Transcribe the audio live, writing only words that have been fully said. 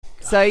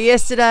So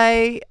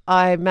yesterday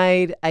I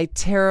made a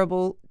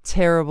terrible,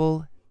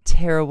 terrible,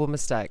 terrible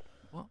mistake.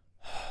 What?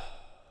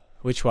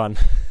 Which one?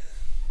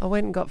 I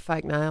went and got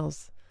fake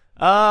nails.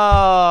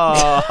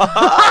 Oh.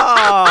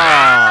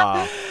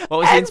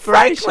 What was the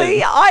inspiration?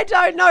 Frankly, I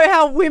don't know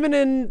how women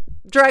and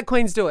drag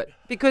queens do it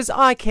because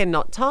I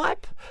cannot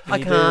type. I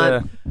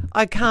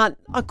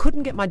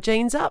couldn't get my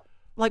jeans up.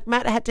 Like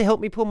Matt had to help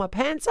me pull my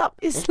pants up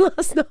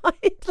last night.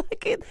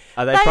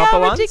 Are they proper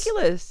ones?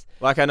 Ridiculous.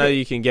 Like I know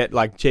you can get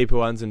like cheaper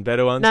ones and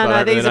better ones. No, but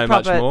I don't these really are know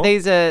much proper. more.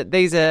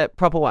 These are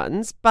proper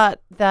ones,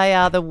 but they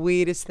are the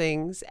weirdest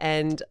things,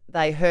 and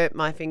they hurt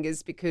my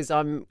fingers because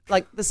I'm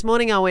like this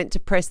morning I went to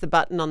press the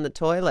button on the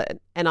toilet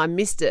and I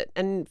missed it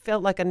and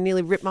felt like I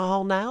nearly ripped my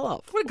whole nail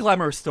off. What a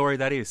glamorous story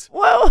that is.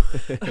 Well,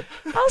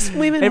 us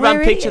women, Everyone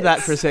we're picture that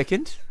idiots. for a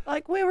second.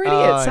 Like we're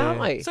idiots, aren't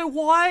yeah. we? So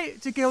why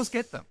do girls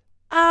get them?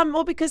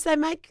 Well, because they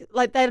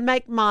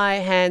make my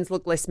hands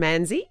look less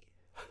mansy.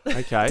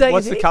 Okay. Don't you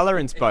What's the think? colour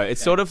inspo?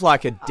 It's sort of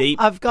like a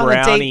deep I've got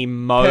browny, a deep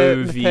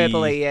mauvey.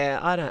 purpley. Yeah,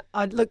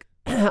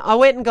 I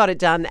went and got it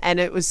done, and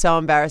it was so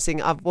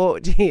embarrassing. I've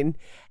walked in,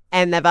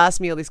 and they've asked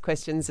me all these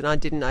questions, and I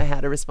didn't know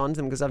how to respond to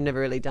them because I've never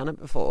really done it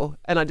before,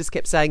 and I just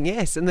kept saying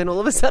yes, and then all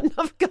of a sudden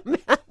I've come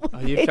out.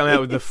 You've come out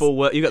with the full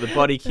work. You got the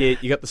body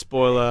kit. You got the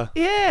spoiler.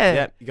 Yeah.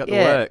 Yep, you got the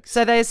works.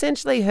 So they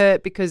essentially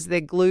hurt because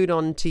they're glued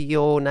onto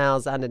your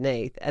nails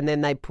underneath, and then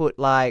they put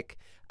like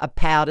a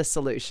powder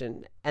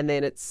solution, and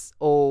then it's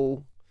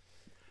all.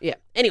 Yeah.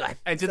 Anyway.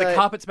 And did the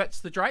carpets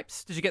match the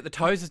drapes? Did you get the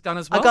toes done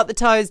as well? I got the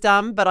toes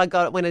done, but I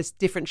got it when it's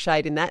different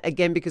shade in that.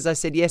 Again, because I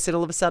said yes, and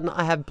all of a sudden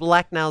I have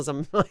black nails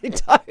on my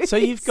toes. So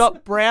you've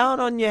got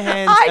brown on your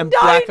hands I and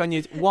don't- black on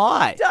your...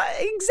 Why?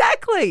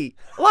 Exactly.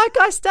 Like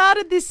I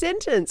started this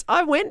sentence.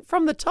 I went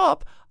from the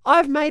top.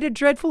 I've made a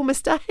dreadful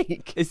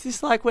mistake. Is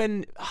this like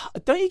when...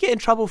 Don't you get in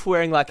trouble for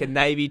wearing like a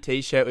navy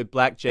T-shirt with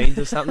black jeans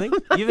or something?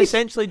 You've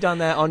essentially done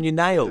that on your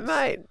nails.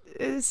 Mate,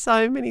 there's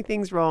so many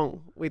things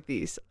wrong with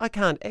this. I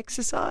can't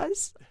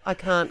exercise. I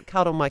can't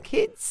cuddle my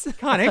kids.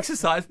 Can't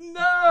exercise? No!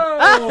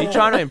 Are you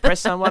trying to impress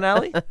someone,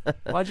 Ali?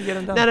 Why'd you get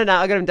them done? No.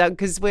 I got them done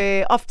because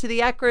we're off to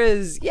the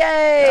Acras.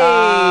 Yay!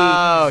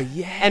 Oh,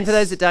 yes. And for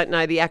those that don't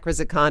know, the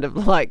Acras are kind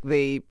of like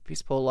the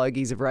piss poor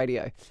Logies of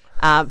radio.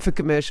 For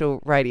commercial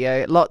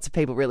radio, lots of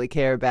people really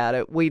care about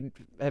it. We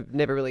have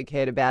never really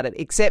cared about it,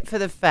 except for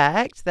the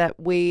fact that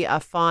we are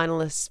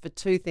finalists for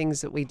two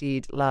things that we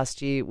did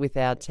last year with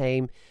our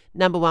team.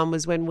 Number one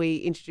was when we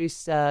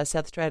introduced South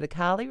Australia to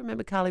Carly.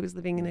 Remember, Carly was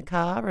living in a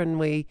car, and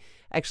we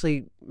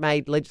actually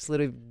made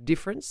legislative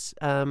difference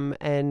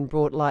and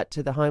brought light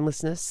to the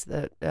homelessness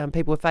that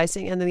people were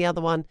facing. And then the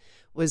other one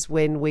was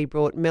when we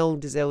brought Mel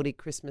Dizeldi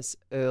Christmas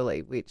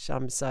Early, which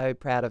I'm so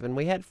proud of. And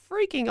we had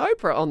freaking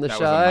Oprah on the That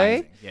show. was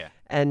amazing, yeah.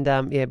 And,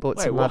 brought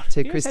Wait, some what? love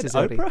to You Chris guys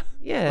had Dizeldi. Oprah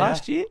Yeah.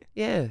 last year?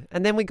 Yeah.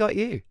 And then we got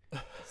you.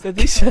 So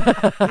this year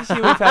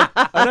we've had...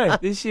 I know,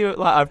 this year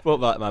like I've brought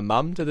like my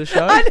mum to the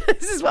show. I know,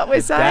 this is what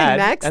we're saying, Dad,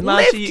 Max. and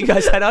last year you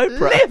guys had Oprah.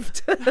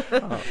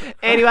 Lift.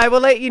 Anyway,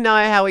 we'll let you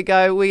know how we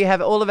go. We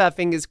have all of our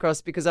fingers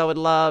crossed because I would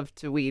love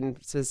to win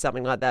to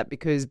something like that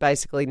because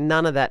basically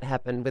none of that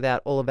happened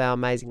without all of our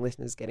amazing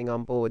listeners getting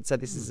on board. So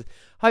this is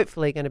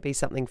hopefully going to be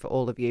something for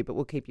all of you, but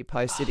we'll keep you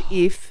posted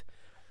if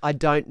I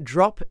don't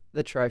drop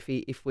the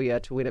trophy if we are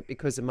to win it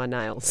because of my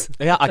nails.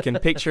 Yeah, I can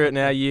picture it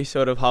now, you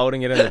sort of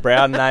holding it and the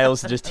brown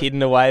nails are just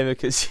hidden away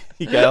because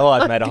you go, oh,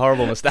 I've made a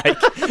horrible mistake.